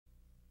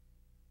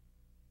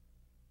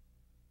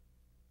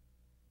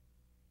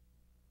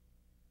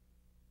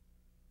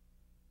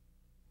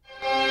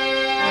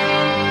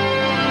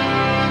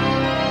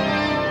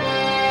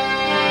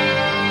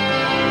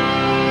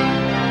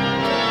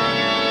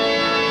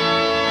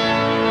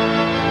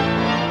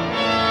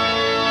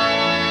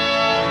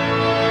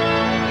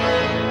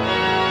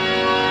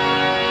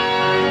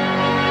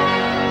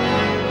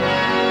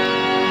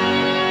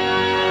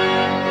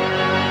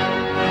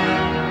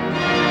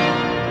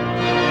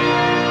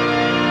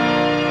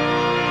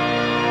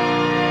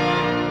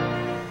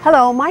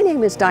Hello, my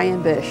name is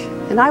Diane Bish,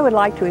 and I would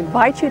like to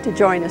invite you to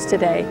join us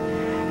today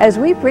as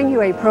we bring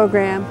you a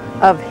program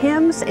of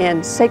hymns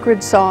and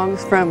sacred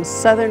songs from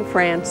southern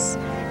France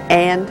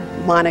and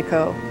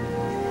Monaco.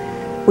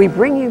 We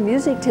bring you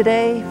music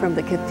today from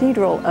the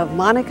Cathedral of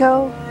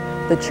Monaco,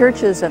 the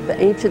churches of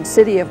the ancient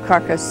city of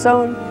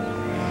Carcassone,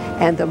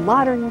 and the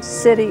modern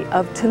city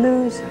of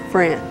Toulouse,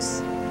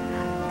 France.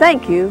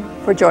 Thank you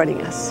for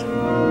joining us.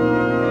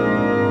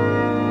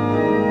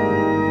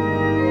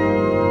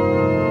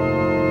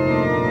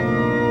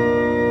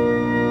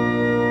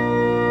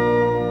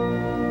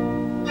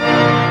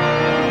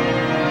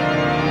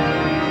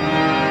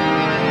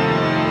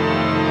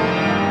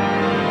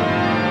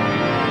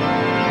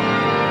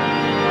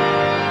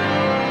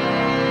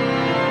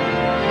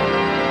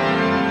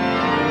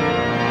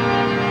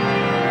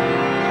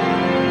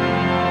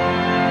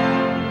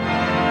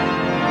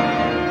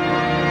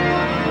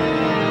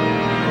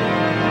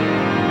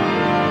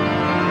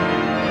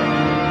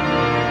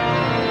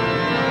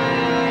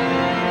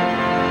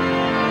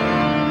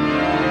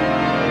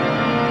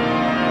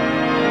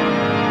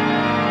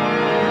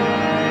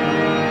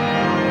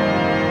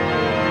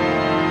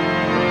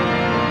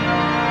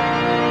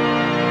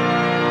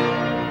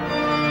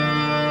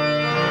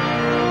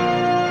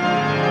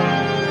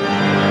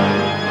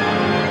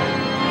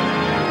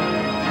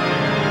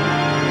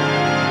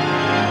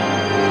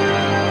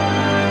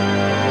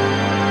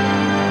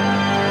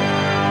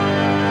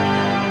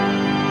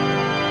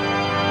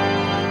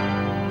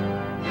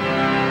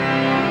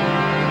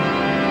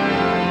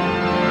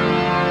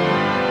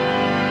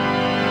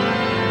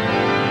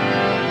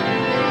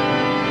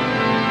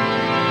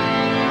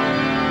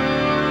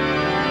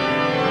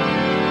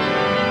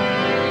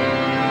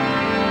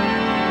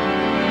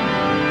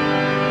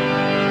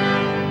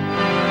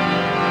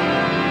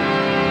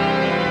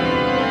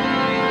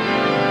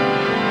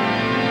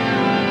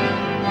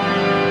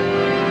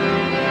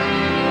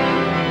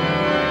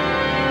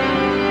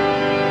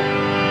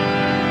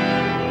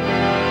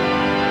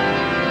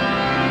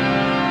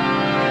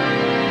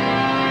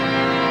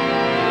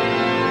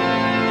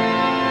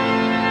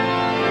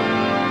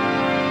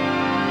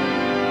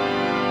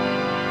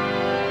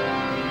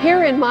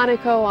 Here in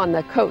Monaco on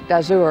the Côte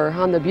d'Azur,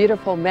 on the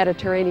beautiful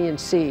Mediterranean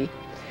Sea,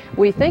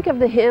 we think of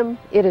the hymn,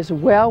 "It Is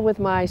Well With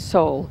My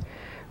Soul,"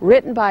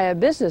 written by a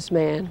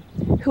businessman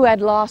who had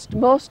lost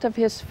most of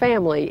his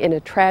family in a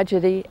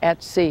tragedy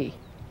at sea.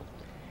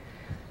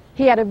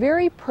 He had a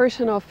very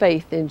personal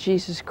faith in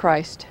Jesus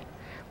Christ,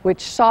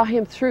 which saw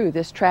him through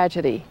this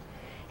tragedy,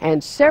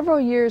 and several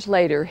years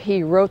later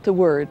he wrote the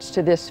words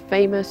to this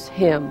famous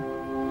hymn,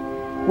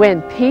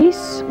 "When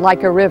peace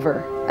like a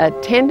river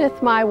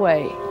attendeth my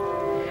way,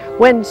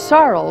 when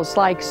sorrows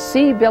like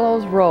sea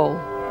billows roll,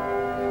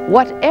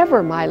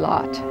 whatever my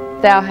lot,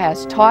 thou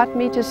hast taught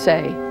me to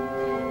say,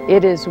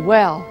 it is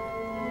well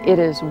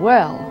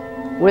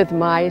with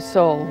my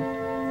soul.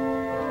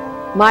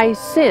 My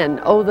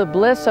sin, oh the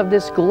bliss of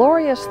this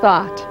glorious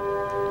thought,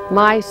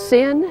 my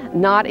sin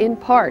not in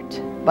part,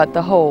 but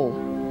the whole,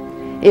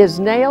 is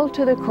nailed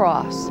to the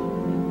cross,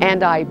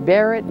 and I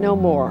bear it no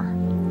more.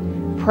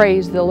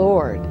 Praise the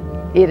Lord,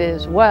 it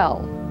is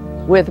well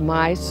with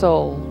my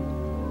soul.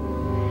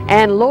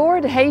 And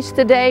Lord, haste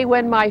the day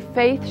when my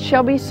faith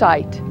shall be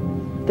sight,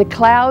 the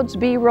clouds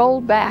be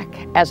rolled back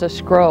as a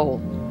scroll,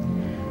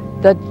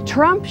 the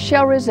trump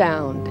shall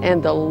resound,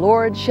 and the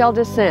Lord shall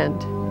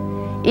descend.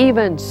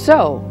 Even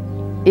so,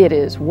 it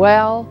is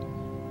well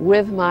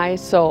with my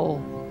soul."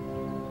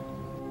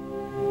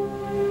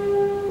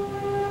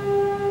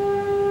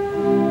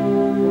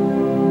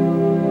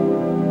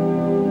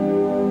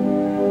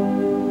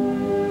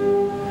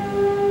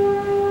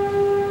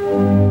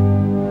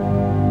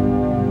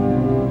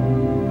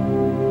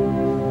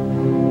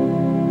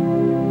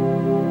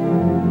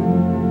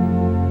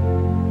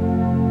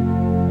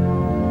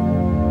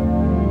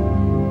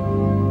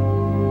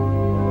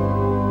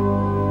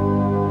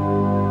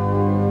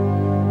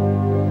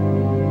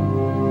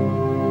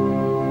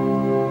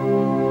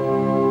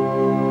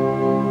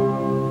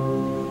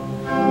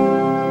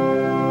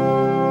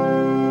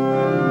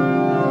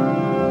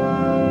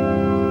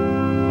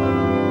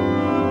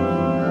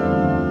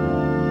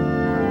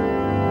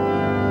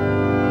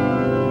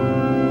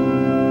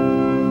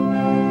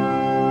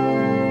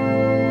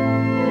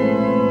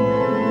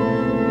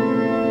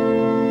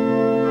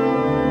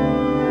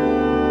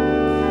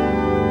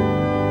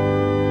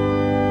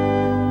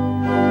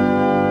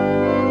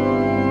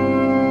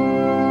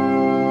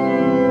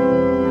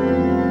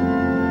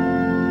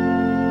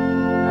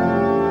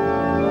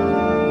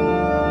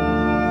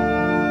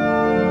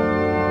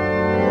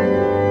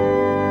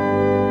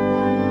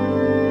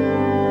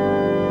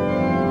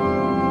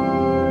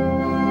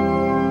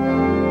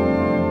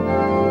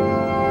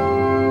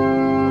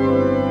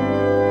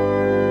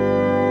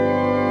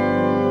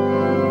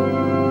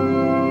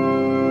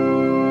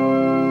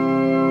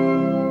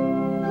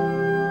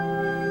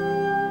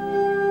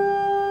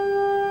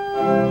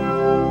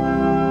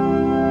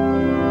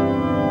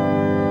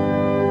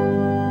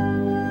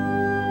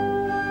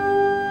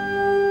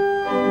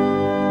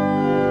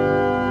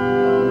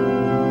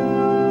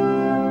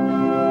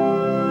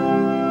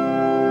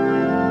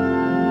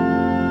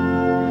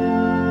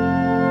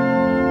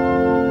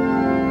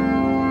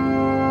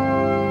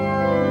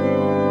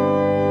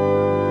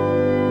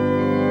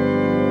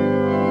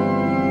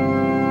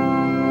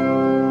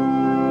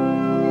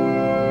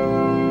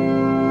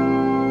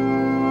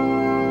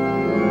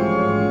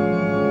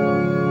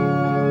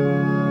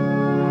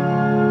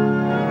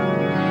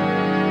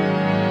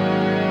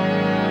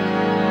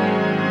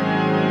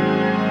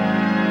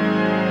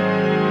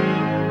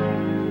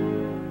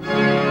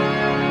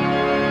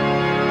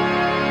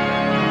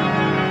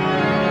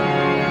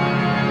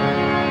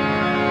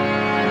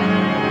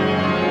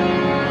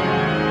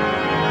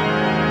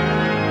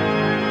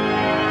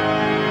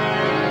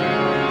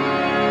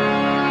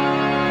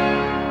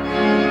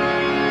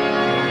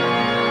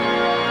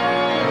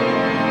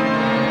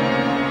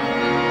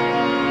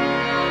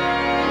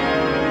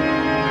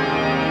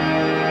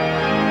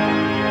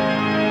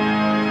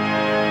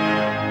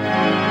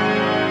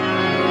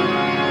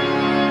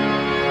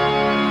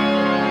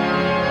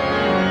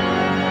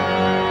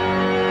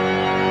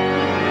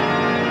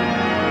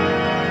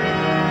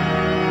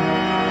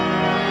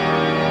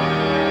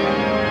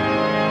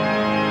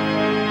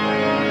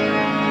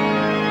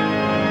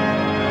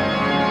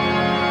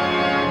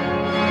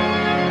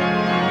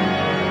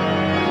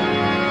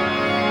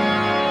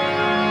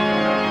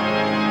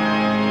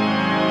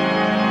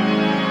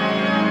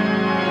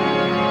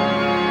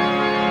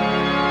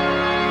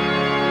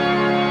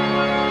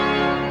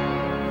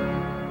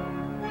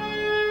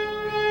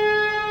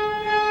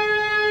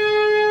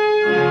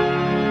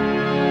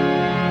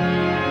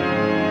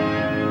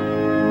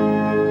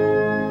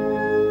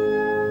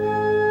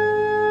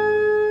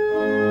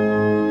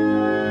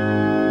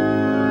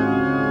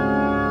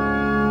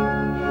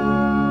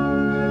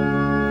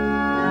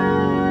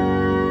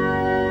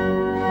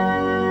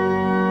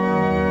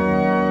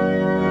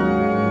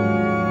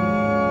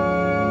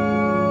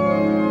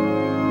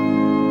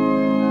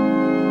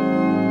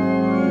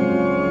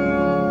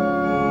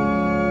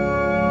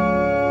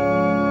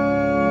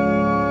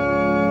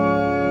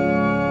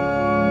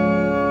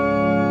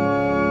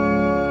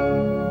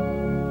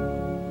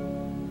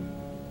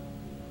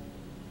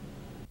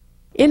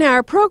 In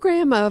our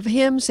program of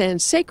hymns and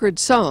sacred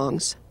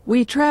songs,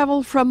 we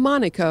travel from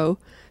Monaco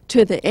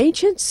to the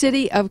ancient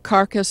city of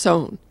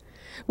Carcassone,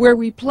 where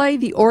we play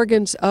the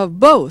organs of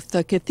both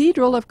the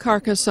Cathedral of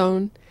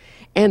Carcassone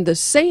and the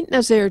Saint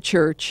Nazaire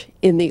Church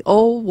in the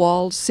old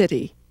walled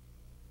city.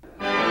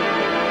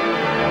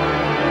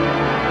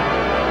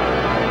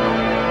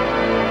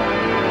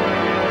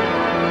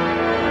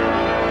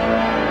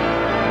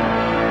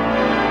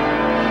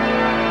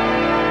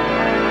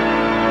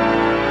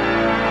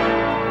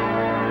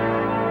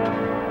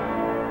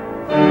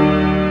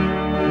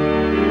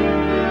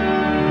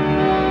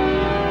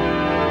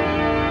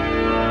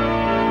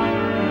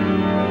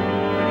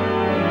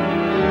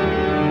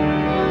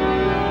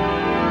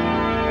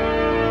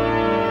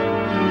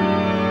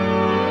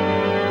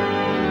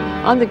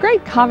 On the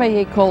great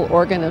Cavaile-Coll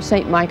organ of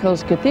St.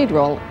 Michael's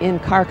Cathedral in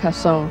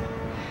Carcassone,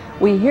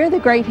 we hear the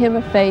great hymn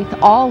of faith,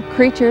 All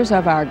Creatures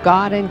of Our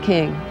God and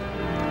King.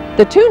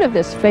 The tune of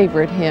this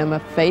favorite hymn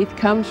of faith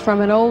comes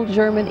from an old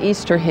German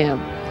Easter hymn,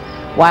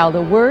 while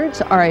the words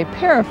are a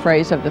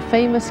paraphrase of the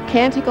famous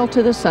Canticle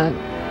to the Sun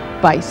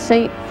by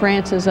St.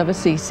 Francis of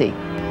Assisi.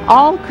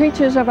 All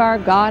creatures of our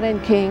God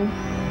and King,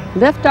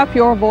 lift up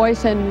your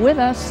voice and with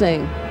us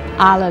sing,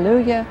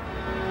 Alleluia,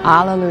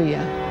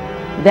 Alleluia.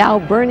 Thou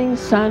burning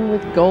sun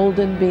with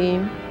golden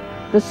beam,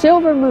 the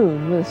silver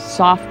moon with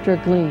softer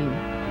gleam.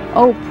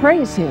 Oh,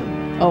 praise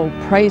him, oh,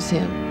 praise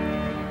him.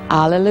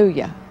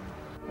 Alleluia.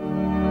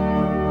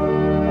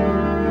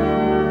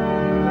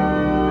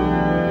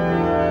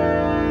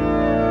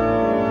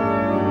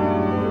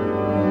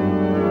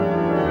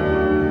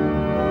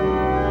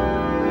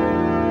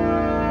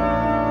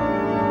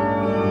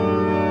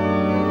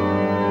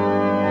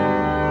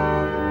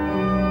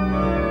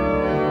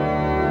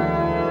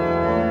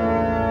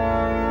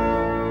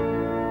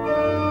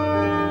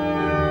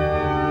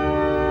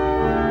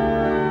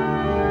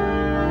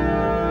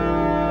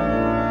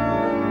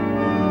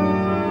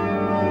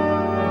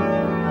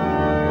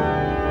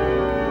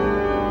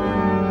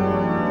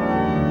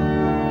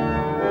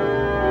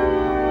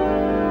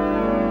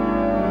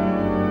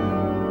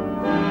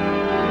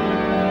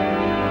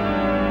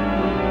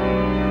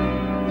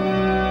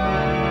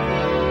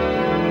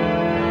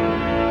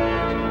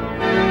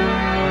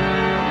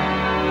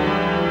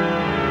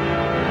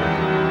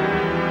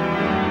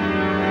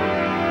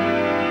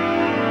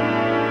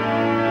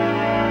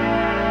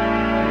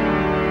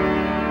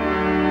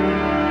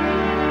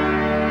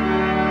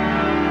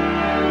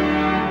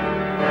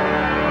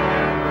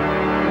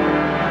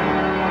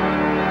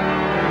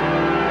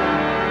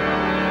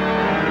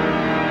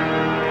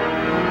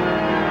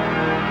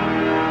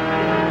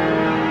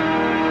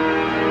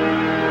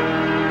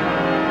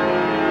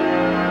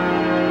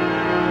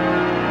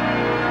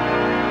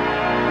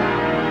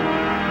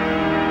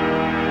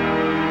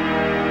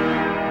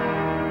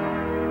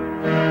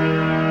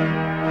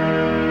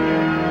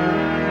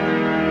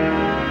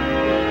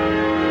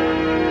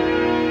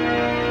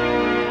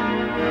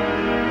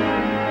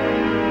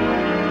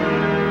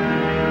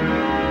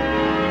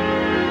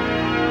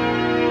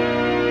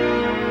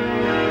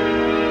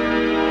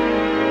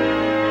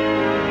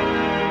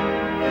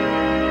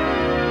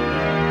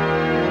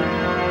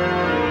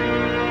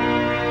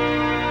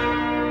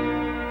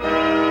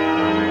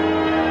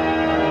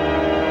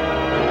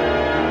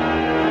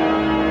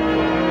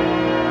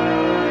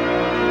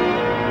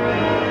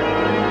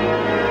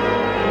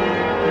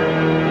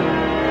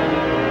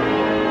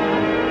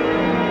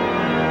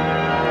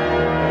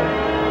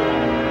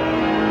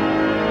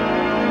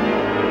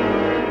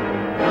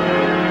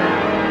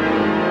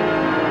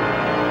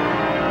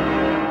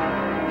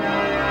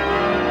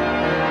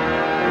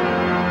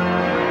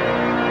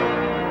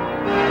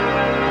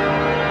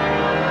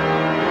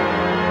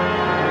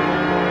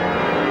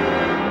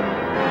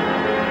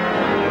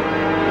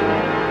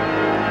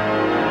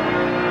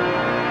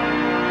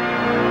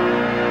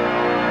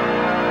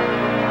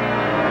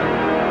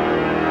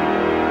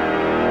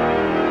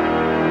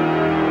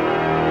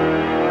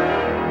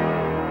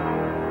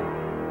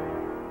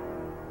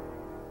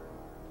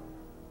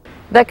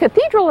 The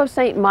Cathedral of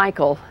St.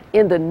 Michael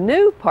in the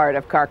new part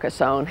of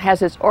Carcassone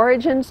has its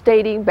origins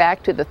dating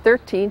back to the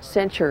 13th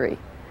century.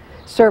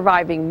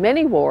 Surviving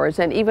many wars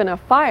and even a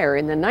fire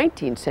in the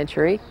 19th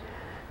century,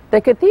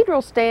 the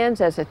cathedral stands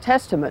as a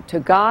testament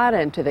to God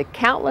and to the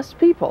countless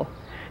people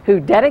who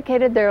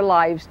dedicated their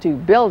lives to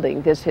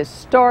building this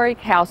historic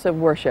house of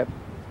worship.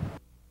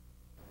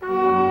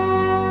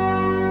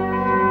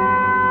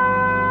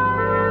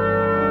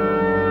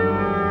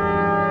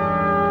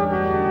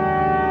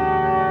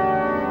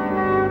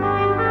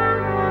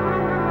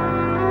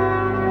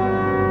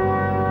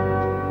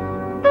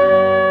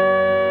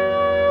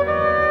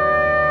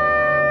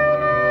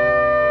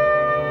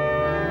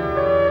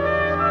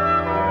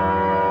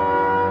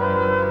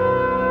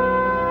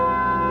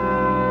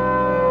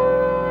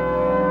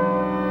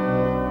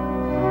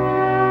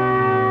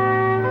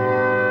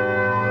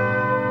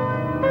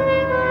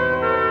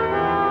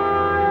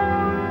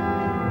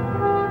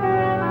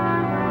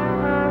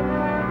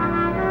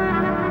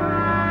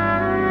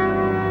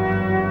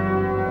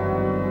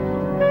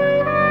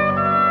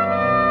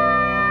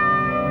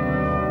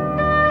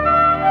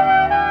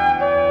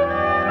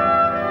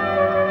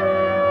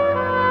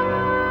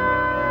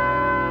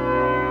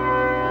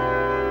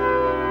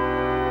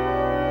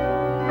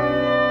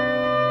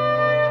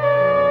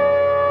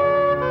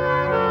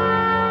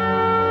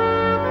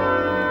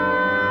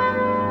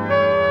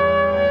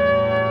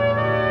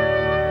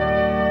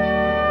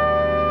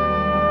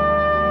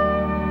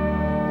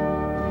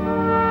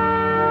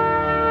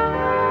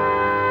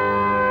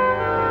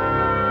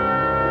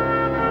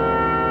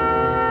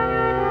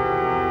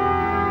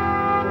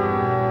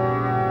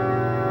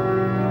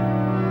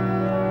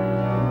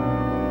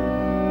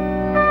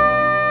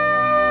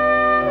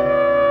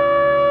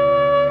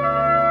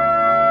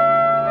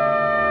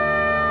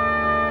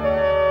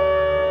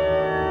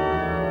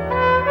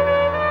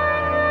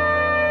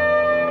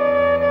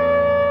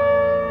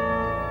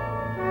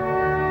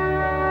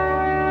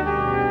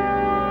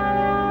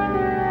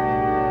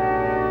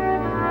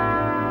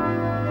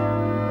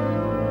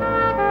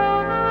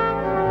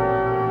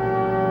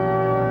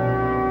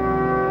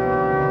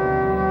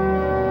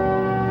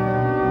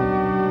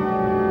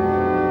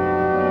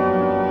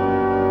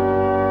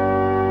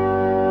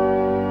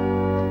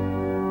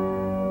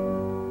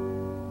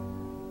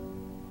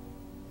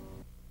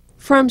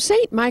 From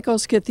St.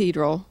 Michael's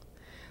Cathedral,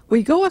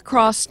 we go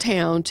across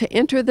town to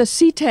enter the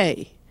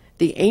Cité,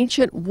 the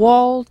ancient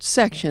walled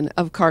section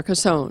of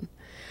Carcassone,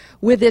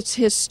 with its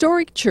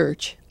historic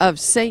church of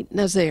St.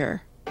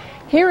 Nazaire.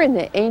 Here in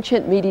the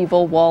ancient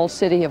medieval walled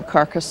city of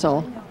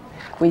Carcassone,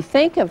 we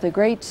think of the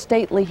great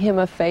stately hymn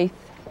of faith,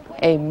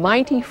 "A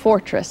mighty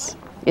fortress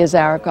is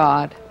our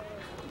God."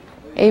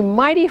 A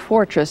mighty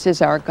fortress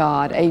is our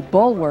God, a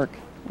bulwark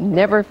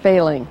never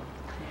failing.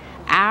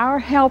 Our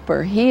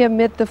helper, he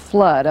amid the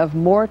flood of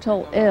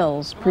mortal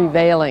ills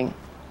prevailing.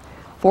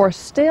 For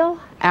still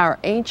our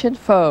ancient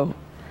foe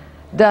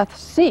doth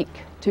seek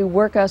to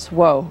work us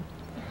woe.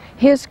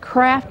 His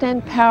craft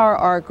and power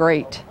are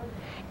great,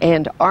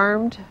 and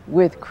armed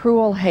with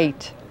cruel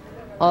hate,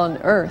 on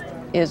earth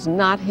is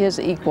not his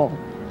equal.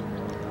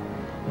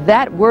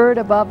 That word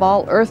above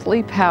all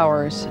earthly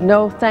powers,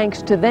 no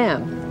thanks to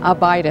them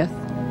abideth.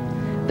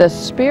 The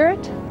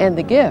Spirit and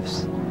the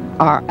gifts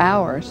are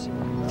ours,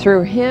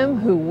 through him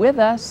who with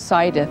us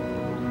sideth.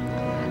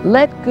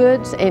 Let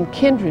goods and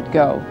kindred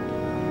go,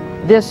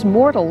 this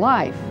mortal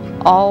life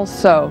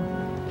also.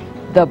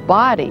 The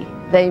body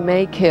they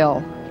may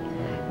kill,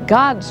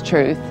 God's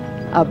truth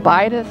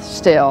abideth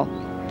still.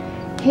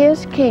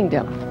 His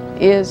kingdom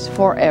is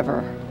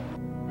forever.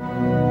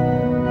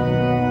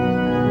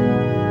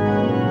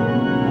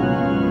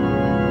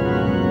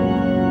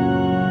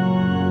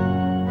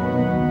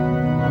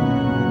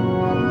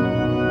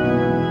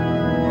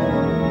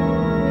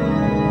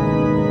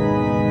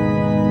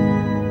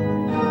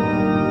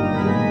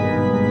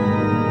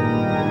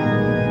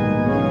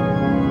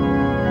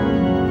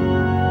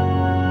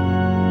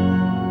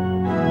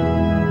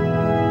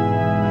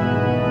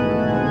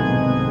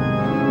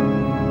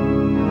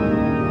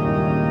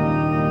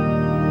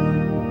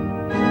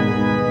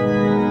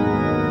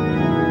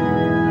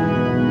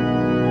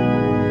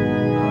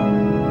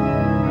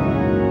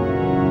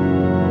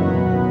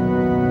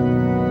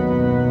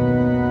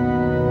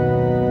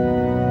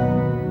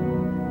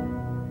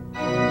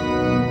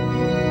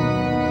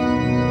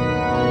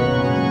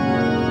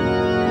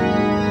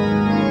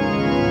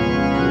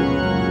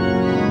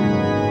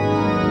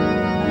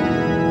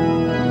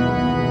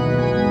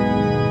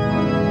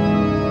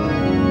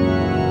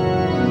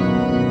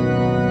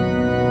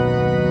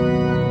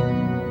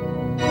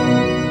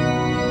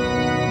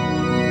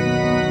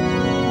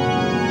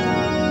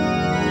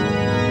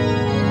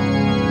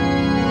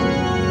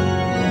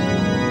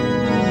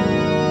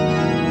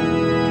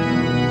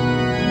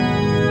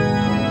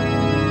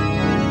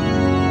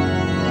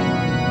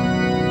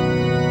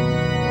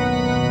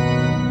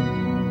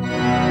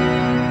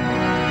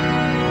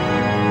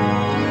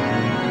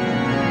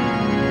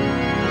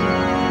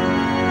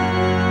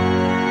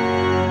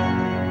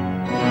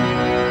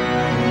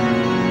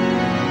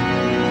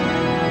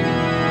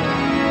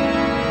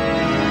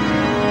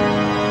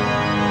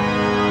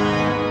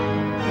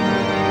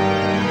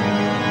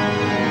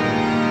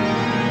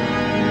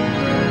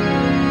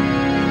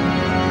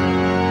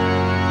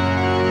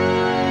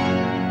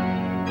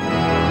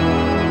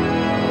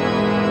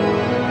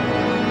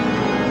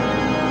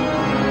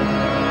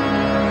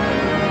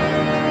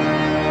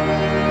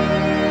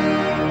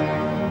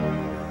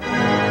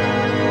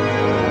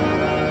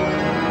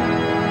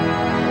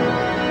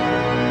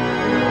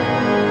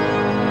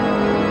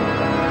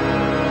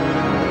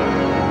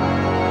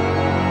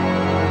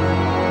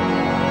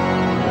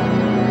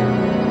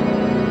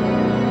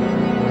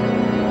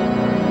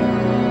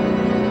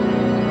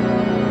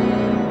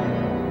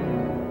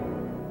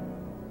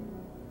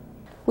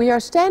 We are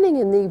standing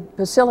in the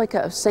Basilica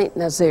of St.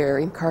 Nazaire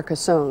in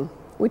Carcassone,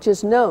 which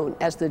is known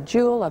as the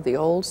jewel of the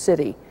old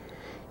city,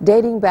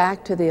 dating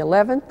back to the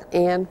 11th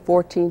and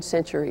 14th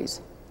centuries.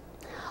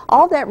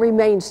 All that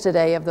remains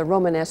today of the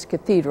Romanesque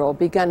cathedral,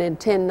 begun in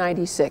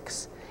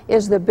 1096,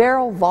 is the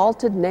barrel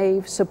vaulted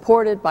nave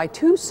supported by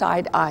two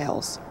side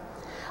aisles.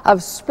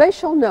 Of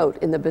special note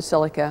in the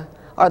basilica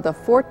are the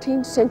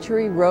 14th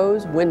century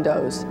rose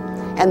windows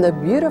and the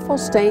beautiful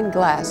stained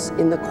glass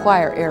in the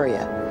choir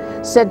area,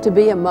 said to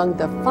be among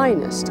the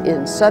finest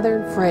in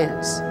southern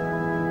France.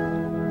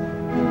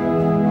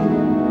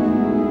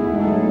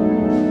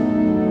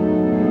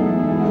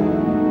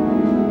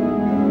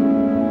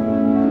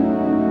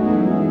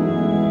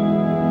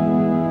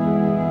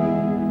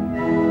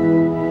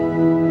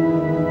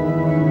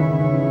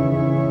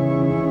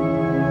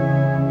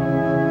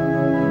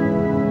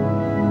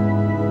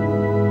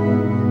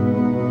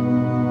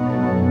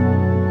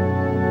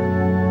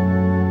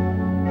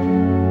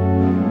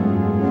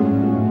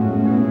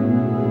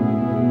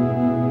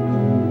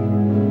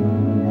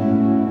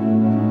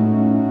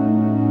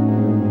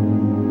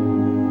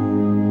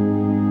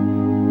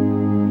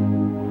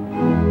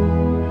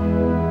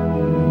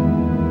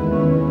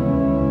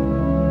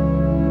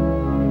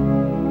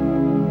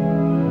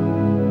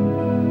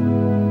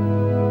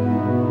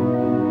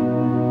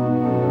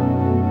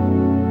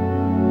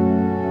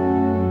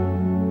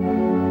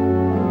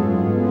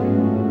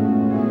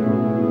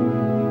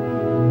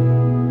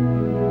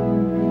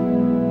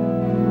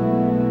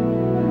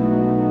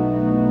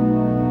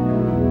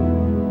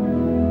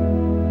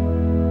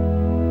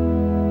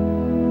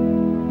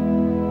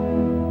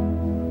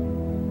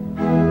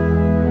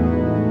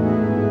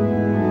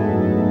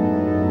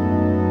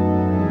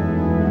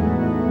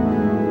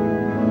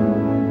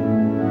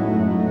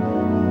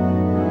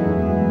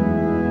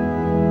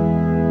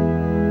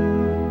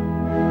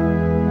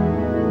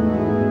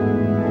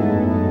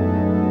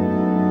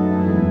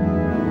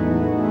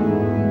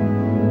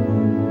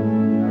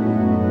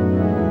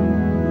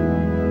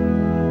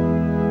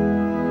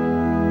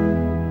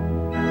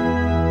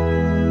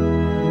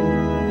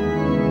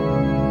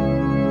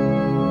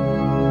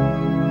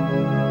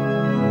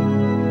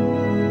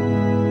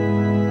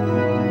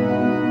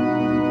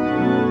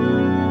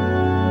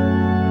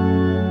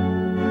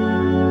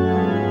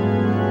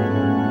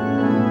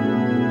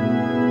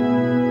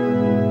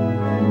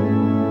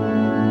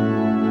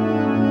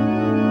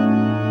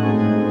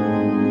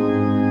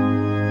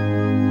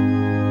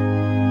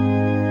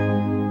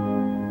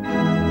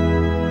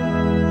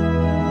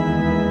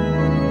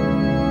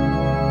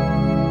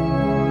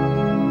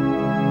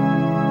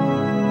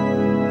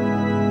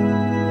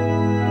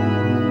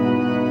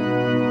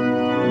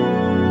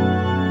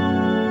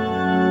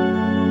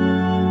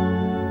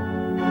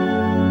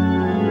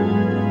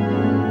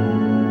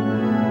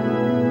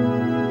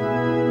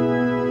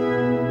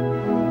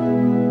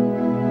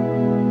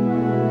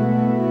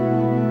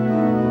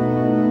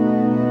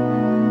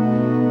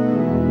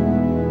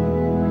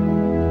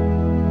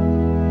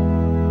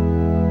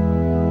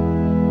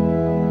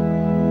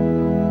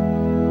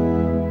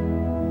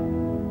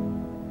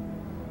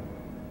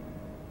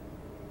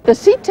 The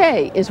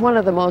Cité is one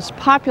of the most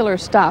popular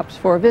stops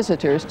for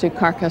visitors to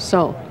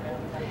Carcassone.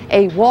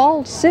 A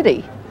walled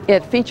city,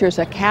 it features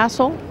a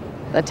castle,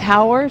 the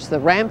towers,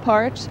 the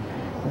ramparts,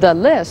 the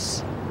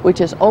lists,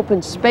 which is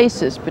open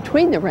spaces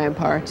between the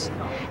ramparts,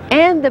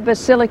 and the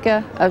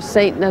Basilica of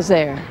Saint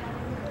Nazaire.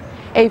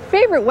 A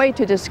favorite way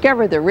to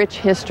discover the rich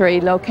history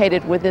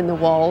located within the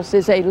walls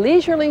is a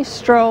leisurely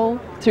stroll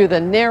through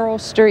the narrow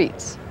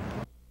streets.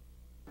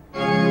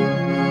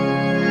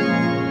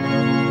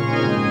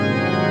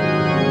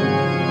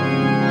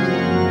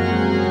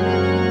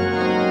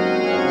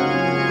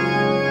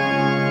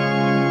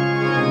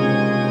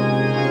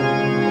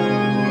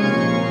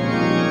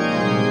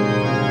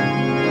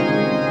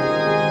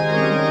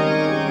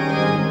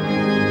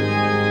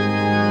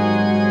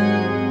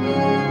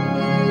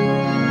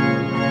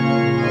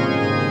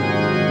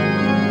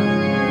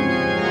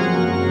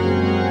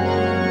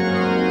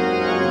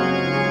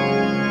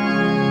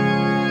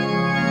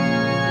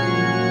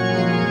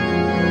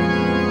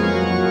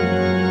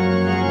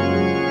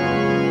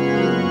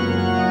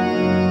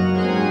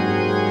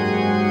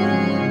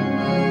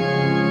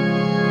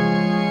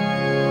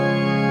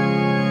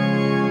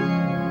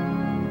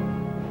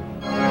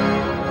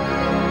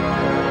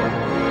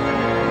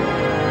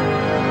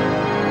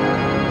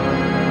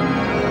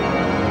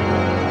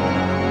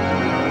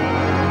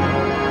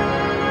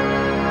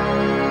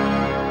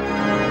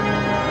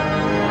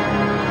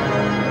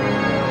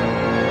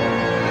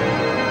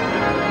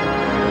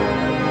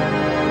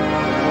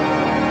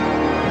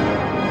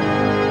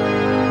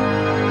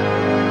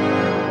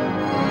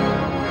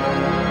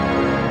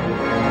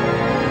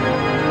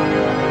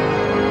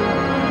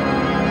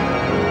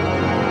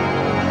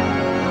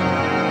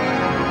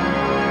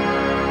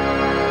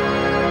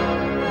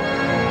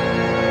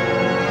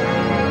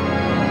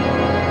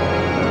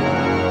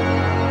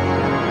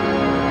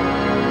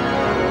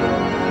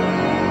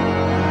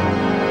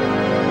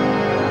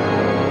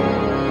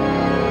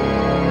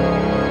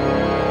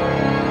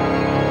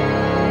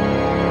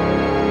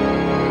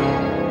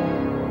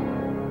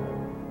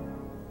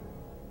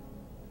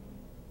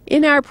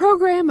 In our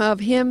program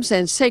of hymns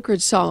and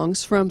sacred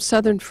songs from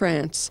southern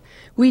France,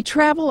 we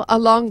travel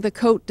along the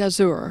Côte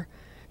d'Azur,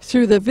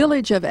 through the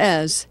village of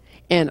HYMNS,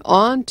 and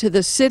on to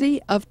the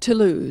city of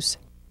Toulouse.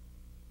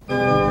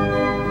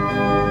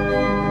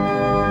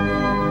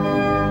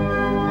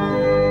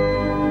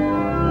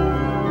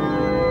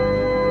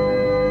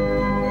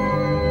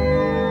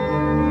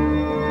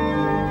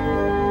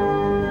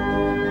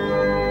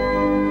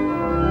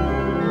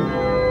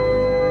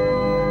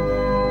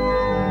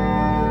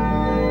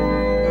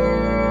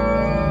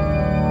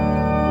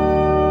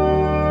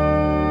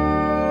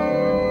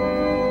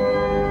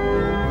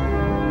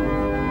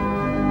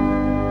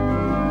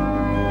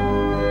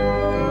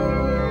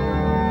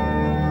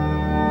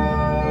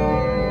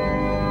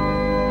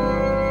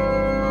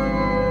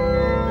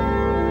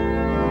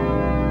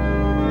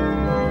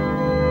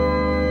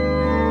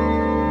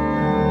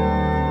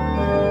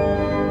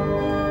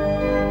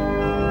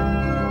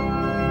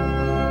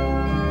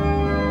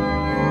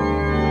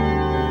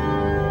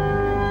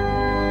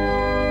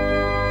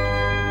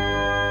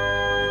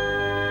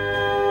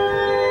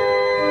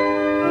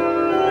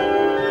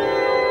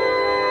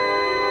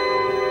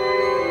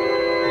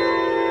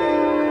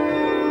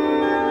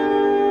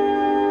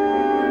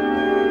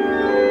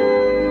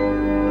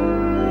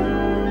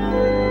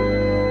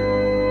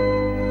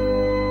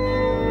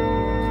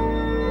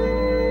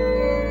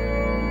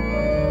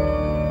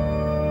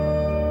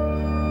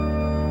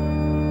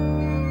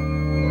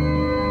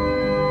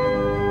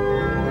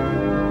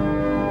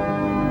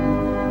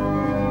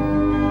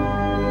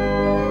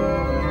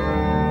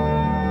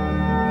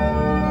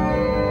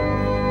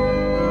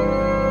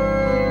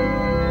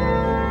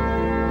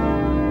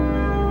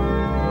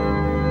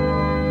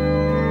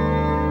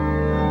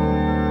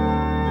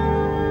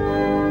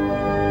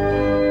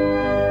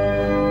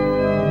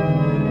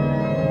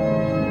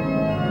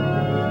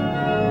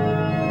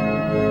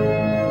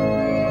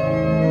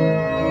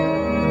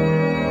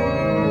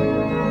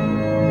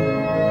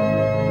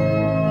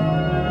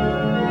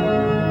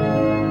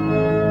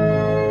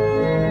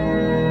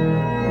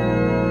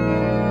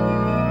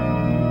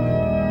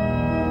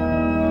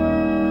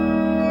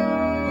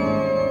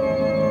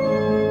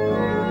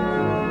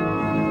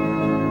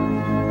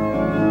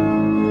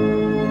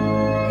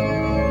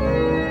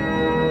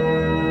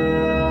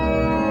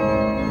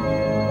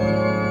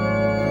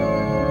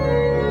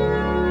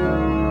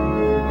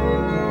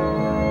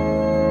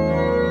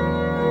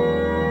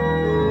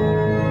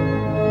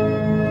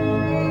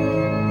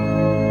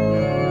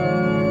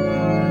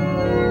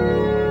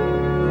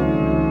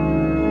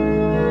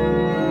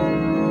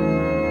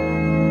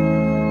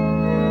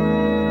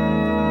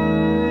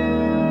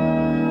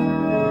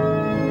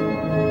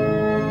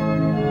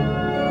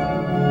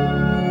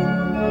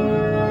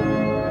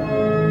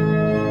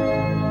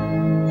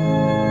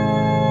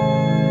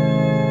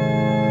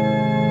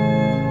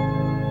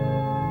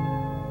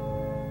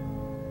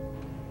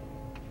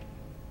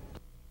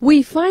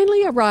 We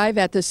finally arrive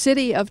at the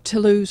city of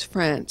Toulouse,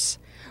 France,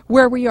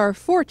 where we are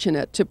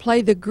fortunate to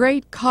play the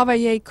great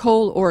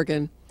Cavaile-Coll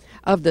organ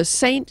of the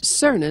St.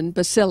 Sernin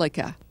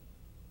Basilica.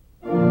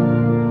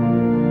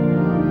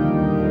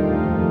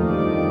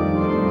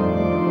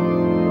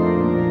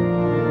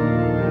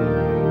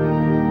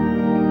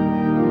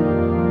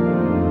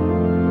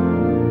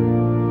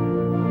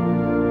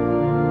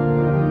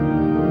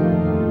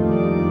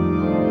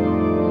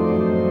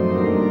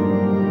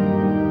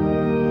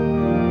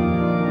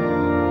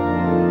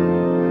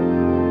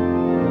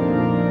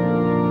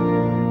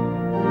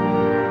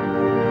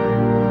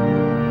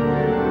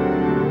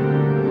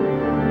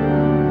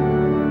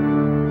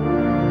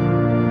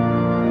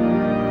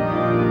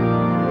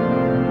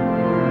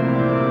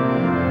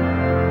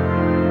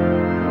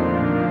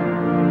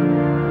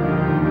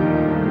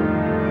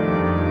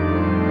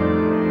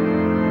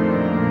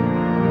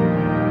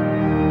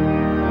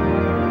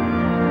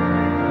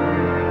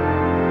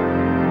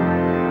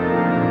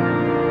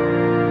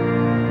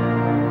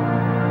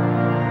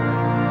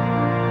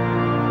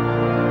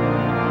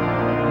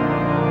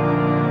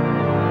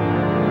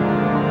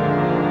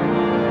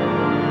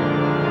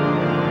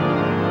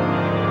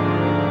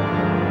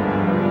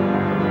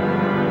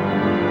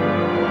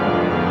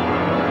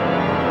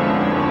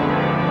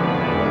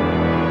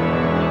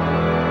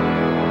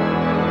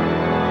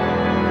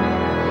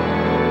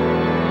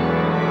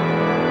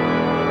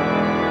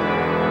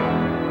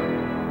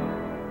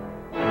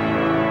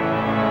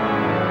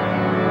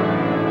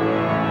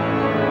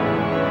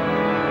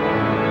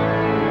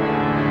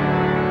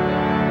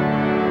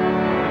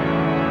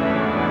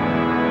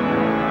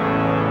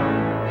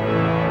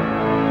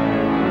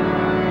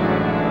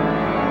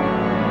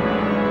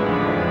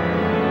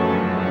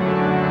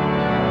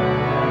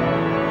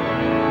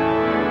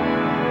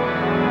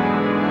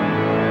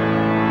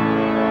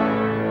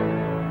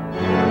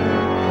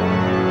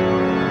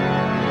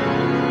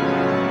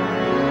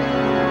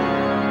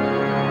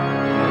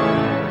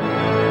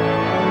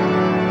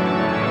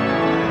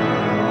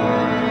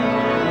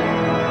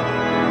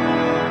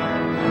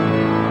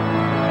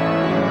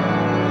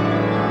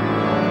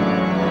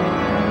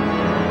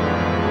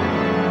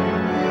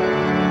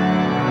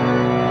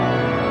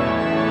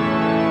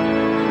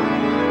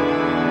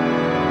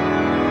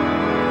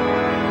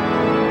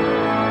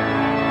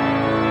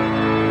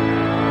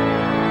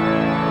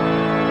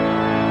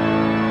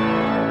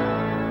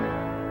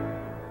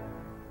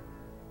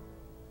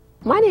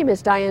 My name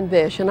is Diane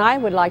Bish, and I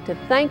would like to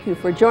thank you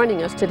for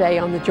joining us today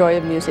on The Joy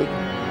of Music,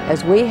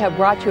 as we have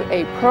brought you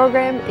a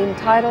program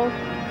entitled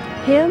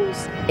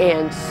Hymns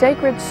and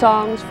Sacred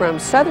Songs from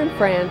Southern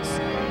France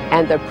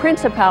and the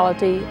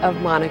Principality of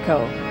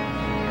Monaco,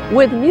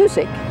 with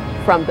music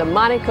from the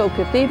Monaco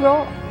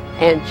Cathedral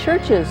and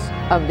churches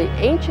of the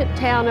ancient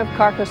town of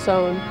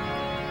Carcassone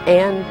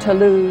and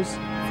Toulouse,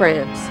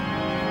 France.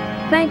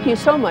 Thank you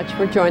so much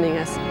for joining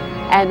us,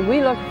 and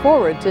we look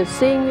forward to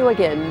seeing you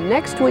again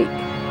next week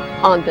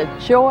on The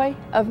Joy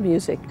of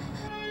Music.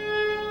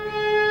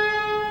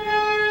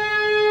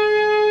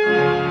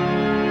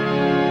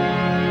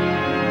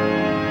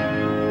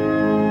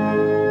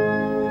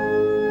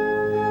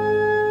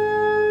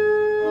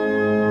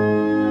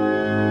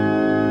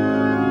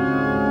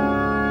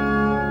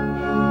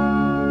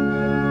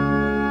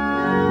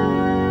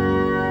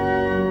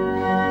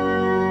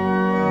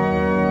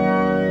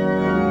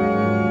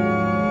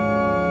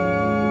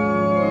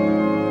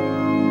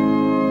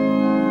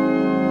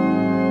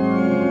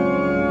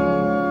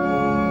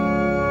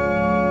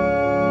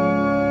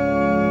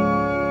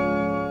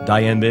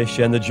 Diane Bish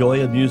and the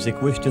Joy of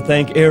Music wish to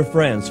thank Air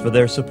France for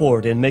their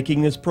support in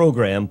making this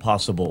program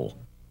possible.